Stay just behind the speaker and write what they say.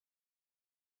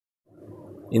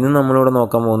ഇന്ന് നമ്മളിവിടെ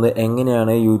നോക്കാൻ പോകുന്നത്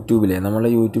എങ്ങനെയാണ് യൂട്യൂബിലെ നമ്മുടെ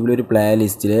യൂട്യൂബിലെ ഒരു പ്ലേ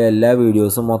ലിസ്റ്റിലെ എല്ലാ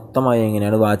വീഡിയോസും മൊത്തമായി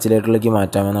എങ്ങനെയാണ് വാച്ച് ലേറ്ററിലേക്ക്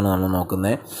മാറ്റാമെന്നാണ് നമ്മൾ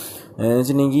നോക്കുന്നത്. എന്ന്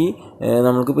വെച്ചിട്ടുണ്ടെങ്കിൽ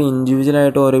നമുക്കിപ്പോൾ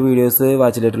ഇൻഡിവിജ്വലായിട്ട് ഓരോ വീഡിയോസ്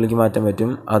വാച്ച് ലേറ്ററിലേക്ക് മാറ്റാൻ പറ്റും.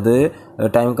 അത്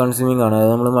ടൈം കൺസ്യൂമിംഗ് ആണ്. അത്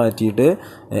നമ്മൾ മാറ്റിയിട്ട്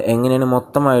എങ്ങനെയാണ്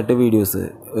മൊത്തമായിട്ട് വീഡിയോസ്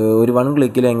ഒരു 1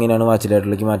 ക്ലിക്കിൽ എങ്ങനെയാണ് വാച്ച്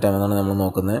ലേറ്ററിലേക്ക് മാറ്റാമെന്നാണ് നമ്മൾ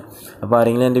നോക്കുന്നത്. അപ്പോൾ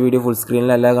ആരെങ്കിലും എൻ്റെ വീഡിയോ ഫുൾ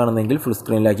സ്ക്രീനിലല്ല കാണുന്നതെങ്കിൽ ഫുൾ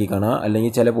സ്ക്രീനിലാക്കി കാണുക,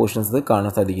 അല്ലെങ്കിൽ ചില പോർഷൻസ്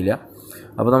കാണാൻ സാധിക്കില്ല.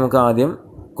 അപ്പോൾ നമുക്ക് ആദ്യം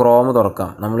ക്രോം തുറക്കാം.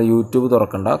 നമ്മൾ യൂട്യൂബ്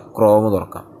തുറക്കണ്ട, ക്രോം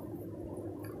തുറക്കാം.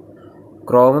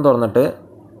 ക്രോം തുറന്നിട്ട്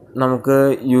നമുക്ക്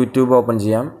യൂട്യൂബ് ഓപ്പൺ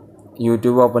ചെയ്യാം.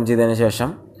 യൂട്യൂബ് ഓപ്പൺ ചെയ്തതിന് ശേഷം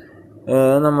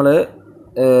നമ്മൾ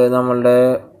നമ്മളുടെ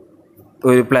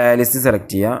ഒരു പ്ലേ ലിസ്റ്റ്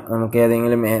സെലക്ട് ചെയ്യുക. നമുക്ക്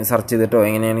ഏതെങ്കിലും സെർച്ച് ചെയ്തിട്ടോ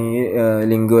എങ്ങനെയാണെങ്കിൽ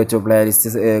ലിങ്ക് വെച്ചോ പ്ലേ ലിസ്റ്റ്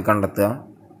കണ്ടെത്തുക.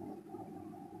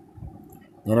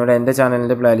 ഞാനിവിടെ എൻ്റെ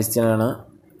ചാനലിൻ്റെ പ്ലേ ലിസ്റ്റിനാണ്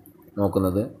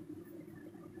നോക്കുന്നത്.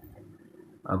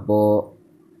 അപ്പോൾ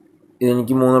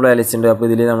ഇതെനിക്ക് 3 പ്ലേ ലിസ്റ്റ് ഉണ്ട്. അപ്പോൾ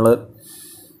ഇതിൽ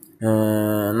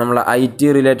നമ്മൾ IT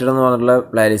റിലേറ്റഡ് എന്ന് പറഞ്ഞിട്ടുള്ള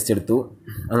പ്ലേ ലിസ്റ്റ് എടുത്തു.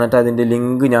 എന്നിട്ട് അതിൻ്റെ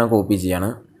ലിങ്ക് ഞാൻ കോപ്പി ചെയ്യാണ്.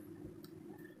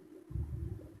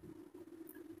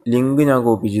 ലിങ്ക് ഞാൻ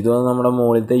കോപ്പി ചെയ്തു. അത് നമ്മുടെ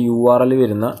മുകളിലത്തെ URL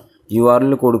വരുന്ന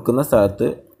URL കൊടുക്കുന്ന സ്ഥലത്ത്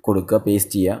കൊടുക്കുക,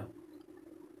 പേസ്റ്റ് ചെയ്യുക.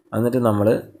 എന്നിട്ട് നമ്മൾ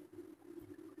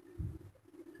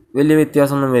വലിയ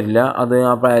വ്യത്യാസമൊന്നും വരില്ല. അത്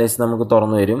ആ പ്ലേ ലിസ്റ്റ് നമുക്ക്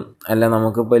തുറന്നു വരും. അല്ല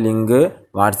നമുക്കിപ്പോൾ ലിങ്ക്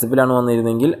വാട്സപ്പിലാണ്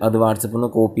വന്നിരുന്നെങ്കിൽ അത് വാട്സപ്പിൽ നിന്ന്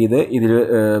കോപ്പി ചെയ്ത് ഇതിൽ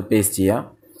പേസ്റ്റ് ചെയ്യുക.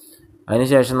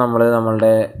 അതിനുശേഷം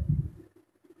നമ്മളുടെ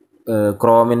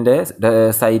ക്രോമിൻ്റെ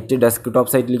സൈറ്റ്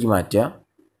ഡെസ്ക്ടോപ്പ് സൈറ്റിലേക്ക് മാറ്റുക.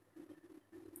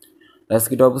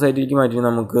 ഡെസ്ക്ടോപ്പ് സൈറ്റിലേക്ക് മാറ്റി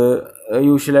നമുക്ക്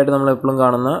യൂഷ്വലായിട്ട് നമ്മളെപ്പോഴും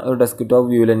കാണുന്ന ഒരു ഡെസ്ക്ടോപ്പ്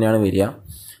വ്യൂവിൽ തന്നെയാണ് വരിക.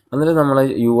 എന്നിട്ട് നമ്മൾ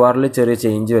URL ചെറിയ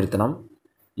ചേഞ്ച് വരുത്തണം.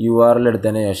 URL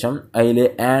എടുത്തതിന് ശേഷം അതിൽ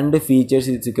and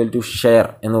features equal to share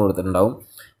എന്ന് കൊടുത്തിട്ടുണ്ടാവും.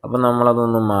 അപ്പം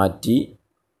നമ്മളതൊന്ന് മാറ്റി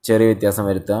ചെറിയ വ്യത്യാസം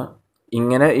വരുത്തുക.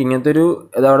 ഇങ്ങനത്തെ ഒരു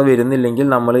ഇതവിടെ വരുന്നില്ലെങ്കിൽ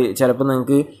നമ്മൾ ചിലപ്പോൾ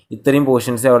നിങ്ങൾക്ക് ഇത്രയും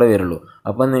പോർഷൻസേ അവിടെ വരുള്ളൂ.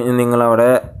 അപ്പം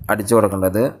നിങ്ങളവിടെ അടിച്ചു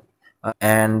കൊടുക്കേണ്ടത്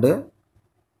and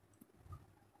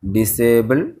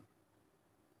disable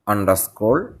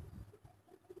underscore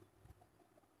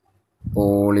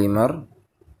polymer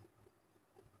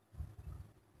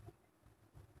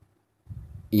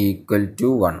equal to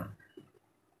 1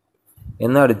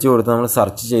 എന്ന് അടിച്ചു കൊടുത്ത് നമ്മൾ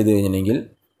സെർച്ച് ചെയ്ത് കഴിഞ്ഞിട്ടുണ്ടെങ്കിൽ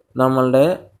നമ്മളുടെ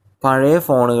പഴയ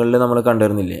ഫോണുകളിൽ നമ്മൾ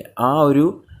കണ്ടിരുന്നില്ലേ ആ ഒരു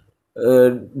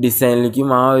ഡിസൈനിലേക്കും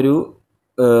ആ ഒരു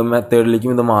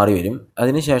മെത്തേഡിലേക്കും ഇത് മാറി വരും.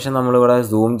 അതിനുശേഷം നമ്മളിവിടെ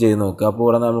സൂം ചെയ്ത് നോക്കുക. അപ്പോൾ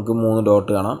ഇവിടെ നമുക്ക് 3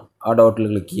 ഡോട്ട് കാണാം. ആ ഡോട്ടിൽ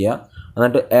ക്ലിക്ക് ചെയ്യുക.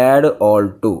 എന്നിട്ട് ആഡ് ഓൾ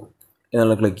ടു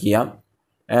എന്നുള്ള ക്ലിക്ക് ചെയ്യാം.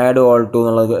 ആഡ് ഓൾ ടു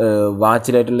എന്നുള്ളത് വാച്ച്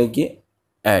ലേറ്ററിലേക്ക്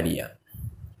ആഡ് ചെയ്യാം.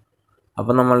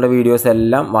 അപ്പം നമ്മളുടെ വീഡിയോസ്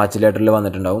എല്ലാം വാച്ച് ലേറ്ററിൽ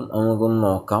വന്നിട്ടുണ്ടാവും. നമുക്കൊന്ന്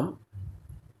നോക്കാം.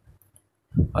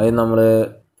 അത് നമ്മളുടെ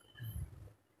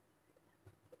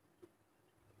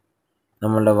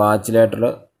വാച്ച് ലേറ്റർ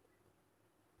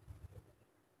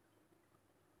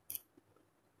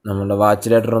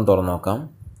ഒന്ന് തുറന്ന് നോക്കാം.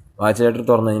 വാച്ച് ലേറ്റർ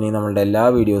തുറന്നു കഴിഞ്ഞാൽ നമ്മളുടെ എല്ലാ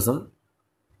വീഡിയോസും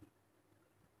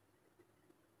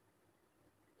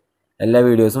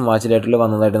വാച്ച് ലേറ്ററിൽ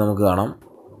വന്നതായിട്ട് നമുക്ക് കാണാം.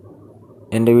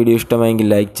 എൻ്റെ വീഡിയോ ഇഷ്ടമായെങ്കിൽ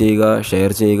ലൈക്ക് ചെയ്യുക,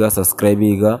 ഷെയർ ചെയ്യുക, സബ്സ്ക്രൈബ്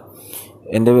ചെയ്യുക.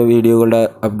 എൻ്റെ വീഡിയോകളുടെ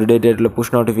അപ്ഡേറ്റ് ആയിട്ടുള്ള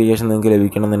പുഷ് നോട്ടിഫിക്കേഷൻ നിങ്ങൾക്ക്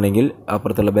ലഭിക്കണമെന്നുണ്ടെങ്കിൽ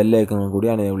അപ്പുറത്തുള്ള ബെല്ലൈക്കൺ കൂടി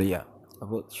എനേബിൾ ചെയ്യുക.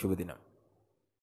 അപ്പോൾ ശുഭദിനം.